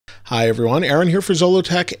Hi everyone, Aaron here for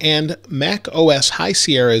Zollotech, and macOS High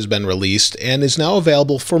Sierra has been released and is now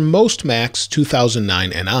available for most Macs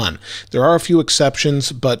 2009 and on. There are a few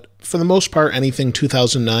exceptions, but for the most part, anything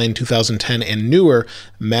 2009, 2010, and newer,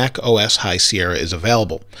 macOS High Sierra is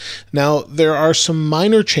available. Now, there are some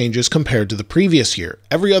minor changes compared to the previous year.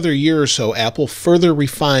 Every other year or so, Apple further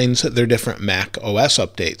refines their different macOS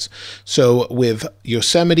updates. So with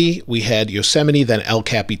Yosemite, we had Yosemite, then El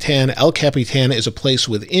Capitan. El Capitan is a place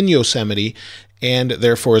within Yosemite, and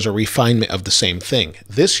therefore is a refinement of the same thing.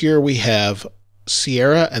 This year we have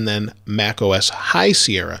Sierra and then macOS High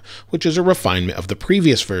Sierra, which is a refinement of the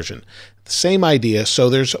previous version. Same idea, so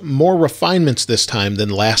there's more refinements this time than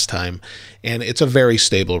last time, and it's a very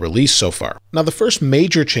stable release so far. Now, the first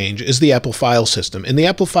major change is the Apple file system, and the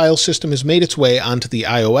Apple file system has made its way onto the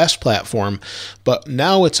iOS platform, but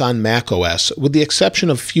now it's on macOS, with the exception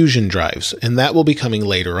of Fusion drives, and that will be coming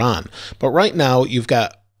later on. But right now, you've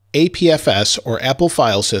got APFS, or Apple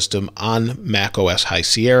File System, on macOS High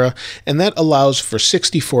Sierra, and that allows for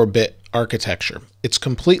 64-bit architecture. It's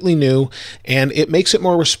completely new, and it makes it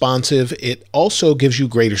more responsive. It also gives you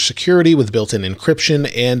greater security with built-in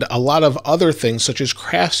encryption and a lot of other things such as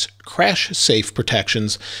crash-safe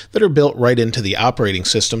protections that are built right into the operating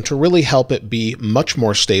system to really help it be much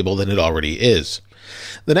more stable than it already is.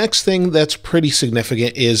 The next thing that's pretty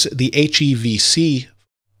significant is the HEVC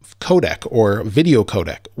codec, or video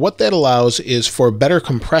codec. What that allows is for better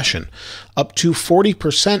compression, up to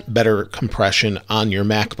 40% better compression on your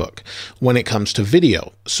MacBook when it comes to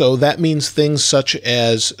video. So that means things such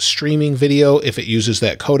as streaming video, if it uses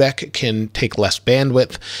that codec, can take less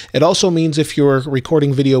bandwidth. It also means if you're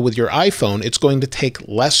recording video with your iPhone, it's going to take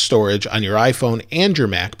less storage on your iPhone and your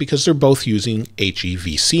Mac because they're both using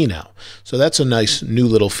HEVC now. So that's a nice new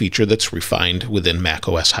little feature that's refined within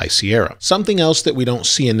macOS High Sierra. Something else that we don't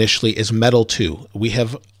see initially is Metal 2. We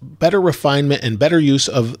have better refinement and better use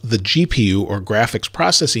of the GPU, or graphics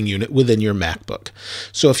processing unit, within your MacBook.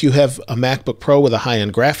 So if you have a MacBook Pro with a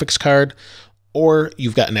high-end graphics card, or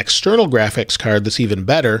you've got an external graphics card that's even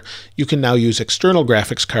better, you can now use external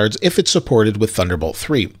graphics cards if it's supported with Thunderbolt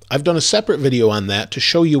 3. I've done a separate video on that to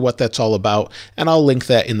show you what that's all about, and I'll link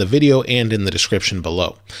that in the video and in the description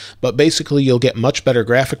below. But basically, you'll get much better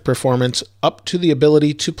graphic performance, up to the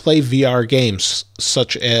ability to play VR games,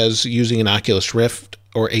 such as using an Oculus Rift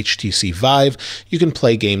or HTC Vive. You can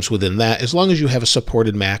play games within that as long as you have a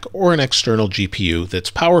supported Mac or an external GPU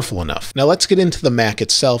that's powerful enough. Now let's get into the Mac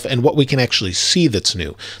itself and what we can actually see that's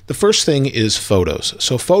new. The first thing is Photos.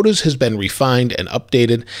 So Photos has been refined and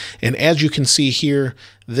updated, and as you can see here,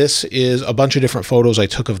 this is a bunch of different photos I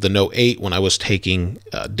took of the Note 8 when I was taking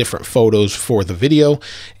different photos for the video,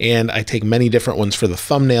 and I take many different ones for the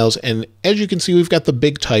thumbnails, and as you can see, we've got the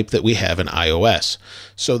big type that we have in iOS.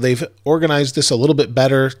 So they've organized this a little bit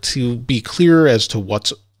better to be clearer as to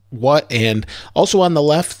what's what, and also on the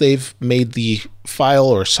left, they've made the file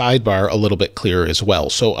or sidebar a little bit clearer as well.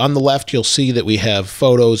 So on the left, you'll see that we have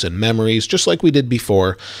photos and memories, just like we did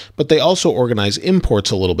before, but they also organize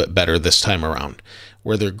imports a little bit better this time around,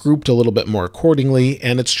 where they're grouped a little bit more accordingly,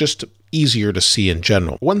 and it's just easier to see in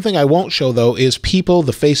general. One thing I won't show though is people.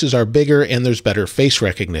 The faces are bigger and there's better face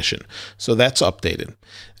recognition. So that's updated.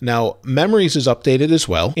 Now, Memories is updated as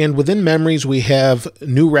well. And within Memories, we have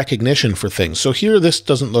new recognition for things. So here, this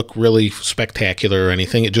doesn't look really spectacular or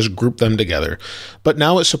anything. It just grouped them together. But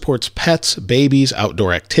now it supports pets, babies,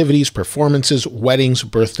 outdoor activities, performances, weddings,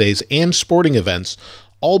 birthdays, and sporting events,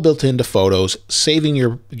 all built into Photos, saving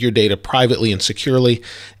your data privately and securely,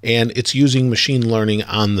 and it's using machine learning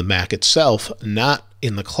on the Mac itself, not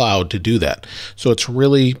in the cloud, to do that. So it's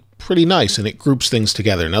really pretty nice, and it groups things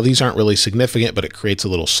together. Now, these aren't really significant, but it creates a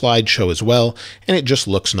little slideshow as well, and it just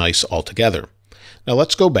looks nice altogether. Now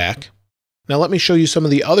let's go back. Now let me show you some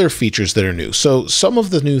of the other features that are new. So some of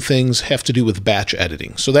the new things have to do with batch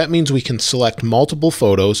editing. So that means we can select multiple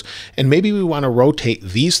photos, and maybe we want to rotate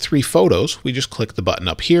these 3 photos. We just click the button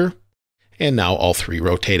up here, and now all 3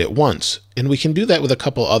 rotate at once. And we can do that with a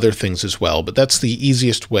couple other things as well, but that's the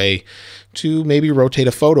easiest way to maybe rotate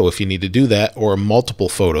a photo if you need to do that, or multiple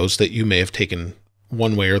photos that you may have taken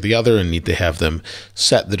one way or the other and need to have them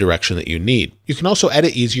set the direction that you need. You can also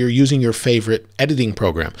edit easier using your favorite editing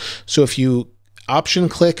program. So if you option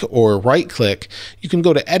click or right click, you can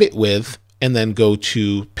go to Edit With and then go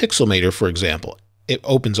to Pixelmator, for example. It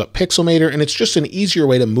opens up Pixelmator, and it's just an easier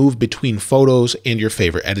way to move between photos and your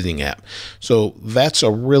favorite editing app. So that's a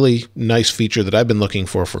really nice feature that I've been looking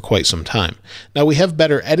for quite some time. Now we have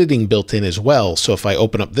better editing built in as well. So if I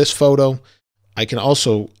open up this photo, I can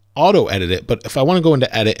also auto edit it, but if I want to go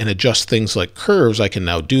into edit and adjust things like curves, I can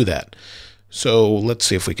now do that. So let's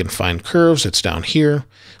see if we can find curves. It's down here.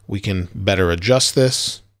 We can better adjust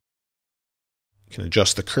this. You can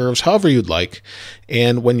adjust the curves however you'd like.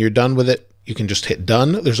 And when you're done with it, you can just hit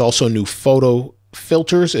done. There's also new photo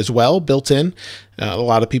filters as well built in. A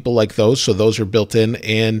lot of people like those, so those are built in,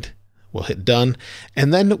 and we'll hit done.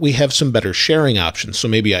 And then we have some better sharing options. So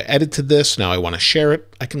maybe I edited this, now I want to share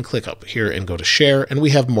it. I can click up here and go to share, and we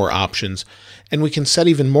have more options. And we can set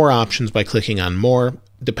even more options by clicking on more,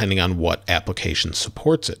 depending on what application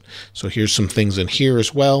supports it. So here's some things in here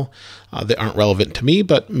as well that aren't relevant to me,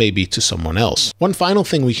 but maybe to someone else. One final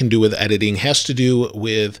thing we can do with editing has to do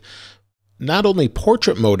with not only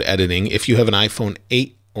portrait mode editing if you have an iPhone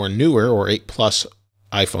 8 or newer, or 8 Plus,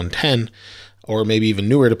 iPhone 10, or maybe even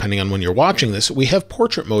newer depending on when you're watching this. We have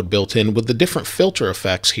portrait mode built in with the different filter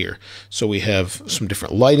effects here. So we have some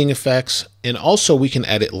different lighting effects, and also we can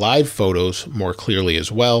edit live photos more clearly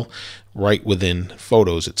as well, right within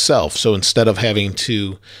Photos itself. So instead of having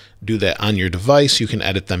to do that on your device, you can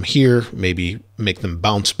edit them here, maybe make them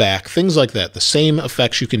bounce back, things like that. The same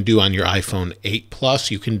effects you can do on your iPhone 8 Plus,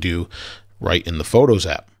 you can do right in the Photos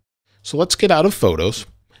app. So let's get out of Photos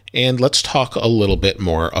and let's talk a little bit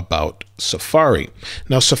more about Safari.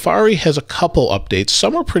 Now, Safari has a couple updates.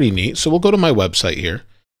 Some are pretty neat. So we'll go to my website here.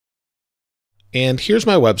 And here's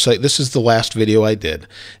my website. This is the last video I did.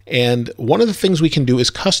 And one of the things we can do is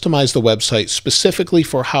customize the website specifically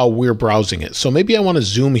for how we're browsing it. So maybe I want to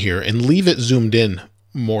zoom here and leave it zoomed in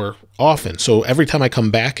more often. So every time I come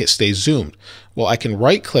back, it stays zoomed. Well, I can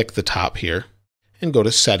right-click the top here and go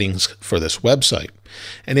to Settings for this website.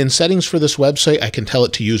 And in Settings for this website, I can tell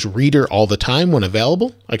it to use Reader all the time when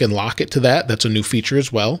available. I can lock it to that. That's a new feature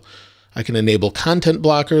as well. I can enable content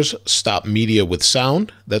blockers, stop media with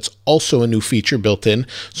sound. That's also a new feature built in.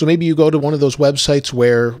 So maybe you go to one of those websites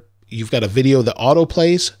where you've got a video that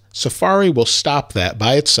autoplays. Safari will stop that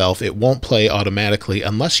by itself. It won't play automatically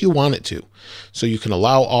unless you want it to. So you can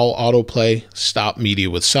allow all autoplay, stop media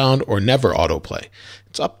with sound, or never autoplay.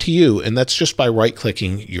 It's up to you, and that's just by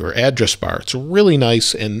right-clicking your address bar. It's really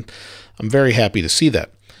nice, and I'm very happy to see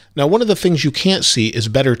that. Now, one of the things you can't see is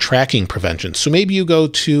better tracking prevention. So maybe you go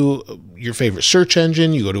to your favorite search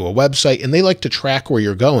engine, you go to a website, and they like to track where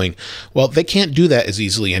you're going. Well, they can't do that as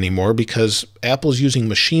easily anymore because Apple's using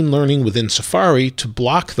machine learning within Safari to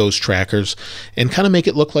block those trackers and kind of make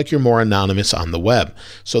it look like you're more anonymous on the web.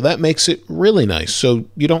 So that makes it really nice. So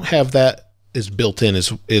you don't have that is built in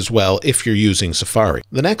as well if you're using Safari.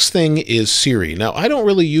 The next thing is Siri. Now, I don't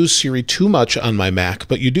really use Siri too much on my Mac,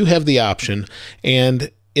 but you do have the option,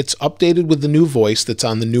 and it's updated with the new voice that's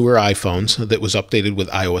on the newer iPhones that was updated with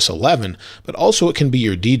iOS 11, but also it can be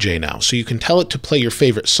your DJ now. So you can tell it to play your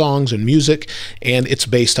favorite songs and music, and it's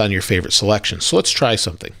based on your favorite selection. So let's try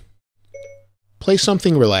something. Play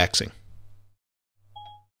something relaxing.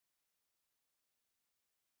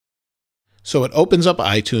 So it opens up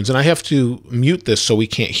iTunes, and I have to mute this so we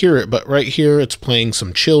can't hear it, but right here it's playing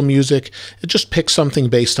some chill music. It just picks something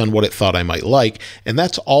based on what it thought I might like, and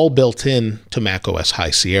that's all built in to macOS High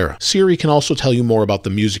Sierra. Siri can also tell you more about the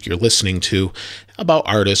music you're listening to, about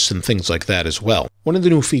artists and things like that as well. One of the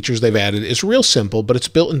new features they've added is real simple, but it's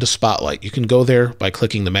built into Spotlight. You can go there by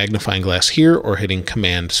clicking the magnifying glass here or hitting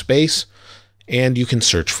Command Space, and you can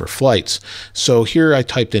search for flights. So here I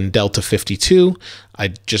typed in Delta 52. I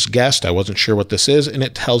just guessed, I wasn't sure what this is, and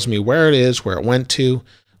it tells me where it is, where it went to.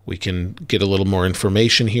 We can get a little more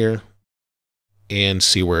information here and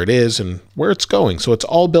see where it is and where it's going. So it's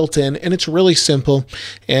all built in, and it's really simple,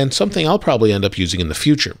 and something I'll probably end up using in the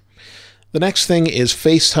future. The next thing is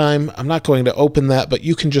FaceTime. I'm not going to open that, but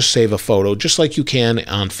you can just save a photo just like you can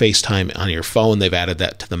on FaceTime on your phone. They've added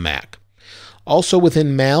that to the Mac. Also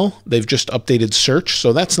within Mail, they've just updated search,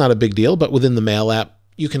 so that's not a big deal, but within the Mail app,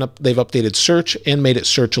 they've updated search and made it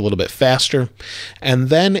search a little bit faster. And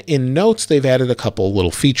then in Notes, they've added a couple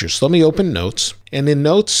little features. So let me open Notes. And in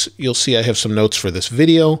Notes, you'll see I have some notes for this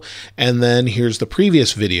video, and then here's the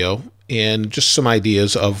previous video, and just some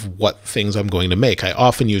ideas of what things I'm going to make. I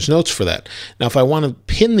often use Notes for that. Now, if I want to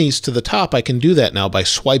pin these to the top, I can do that now by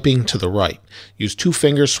swiping to the right. Use two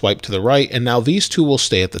fingers, swipe to the right, and now these two will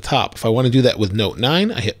stay at the top. If I want to do that with Note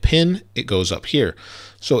 9, I hit pin, it goes up here.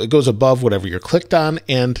 So it goes above whatever you're clicked on,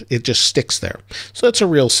 and it just sticks there. So that's a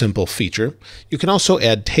real simple feature. You can also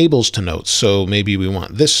add tables to Notes. So maybe we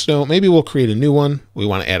want this note, maybe we'll create a new one. We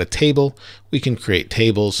want to add a table. We can create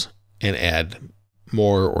tables and add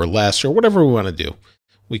more or less or whatever we want to do.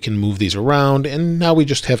 We can move these around, and now we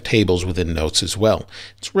just have tables within Notes as well.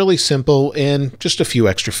 It's really simple and just a few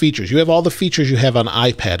extra features. You have all the features you have on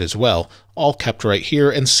iPad as well, all kept right here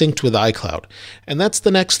and synced with iCloud. And that's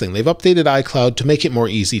the next thing. They've updated iCloud to make it more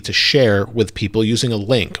easy to share with people using a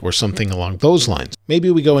link or something along those lines. Maybe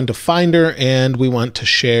we go into Finder and we want to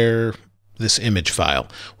share this image file.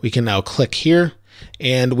 We can now click here,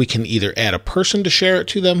 and we can either add a person to share it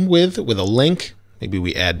to them with a link. Maybe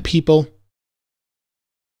we add people.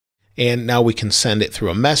 And now we can send it through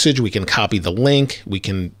a message. We can copy the link. We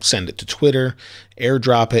can send it to Twitter,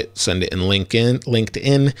 airdrop it, send it in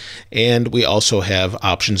LinkedIn. And we also have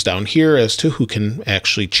options down here as to who can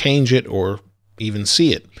actually change it or even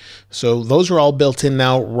see it. So those are all built in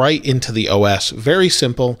now right into the OS. Very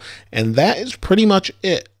simple. And that is pretty much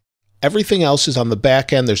it. Everything else is on the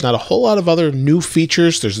back end. There's not a whole lot of other new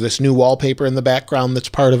features. There's this new wallpaper in the background that's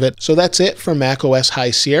part of it. So that's it for macOS High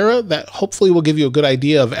Sierra. That hopefully will give you a good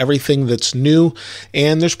idea of everything that's new.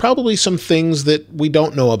 And there's probably some things that we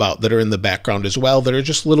don't know about that are in the background as well, that are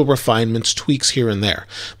just little refinements, tweaks here and there.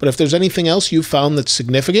 But if there's anything else you've found that's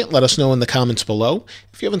significant, let us know in the comments below.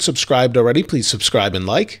 If you haven't subscribed already, please subscribe and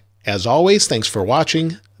like. As always, thanks for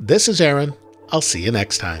watching. This is Aaron. I'll see you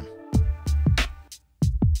next time.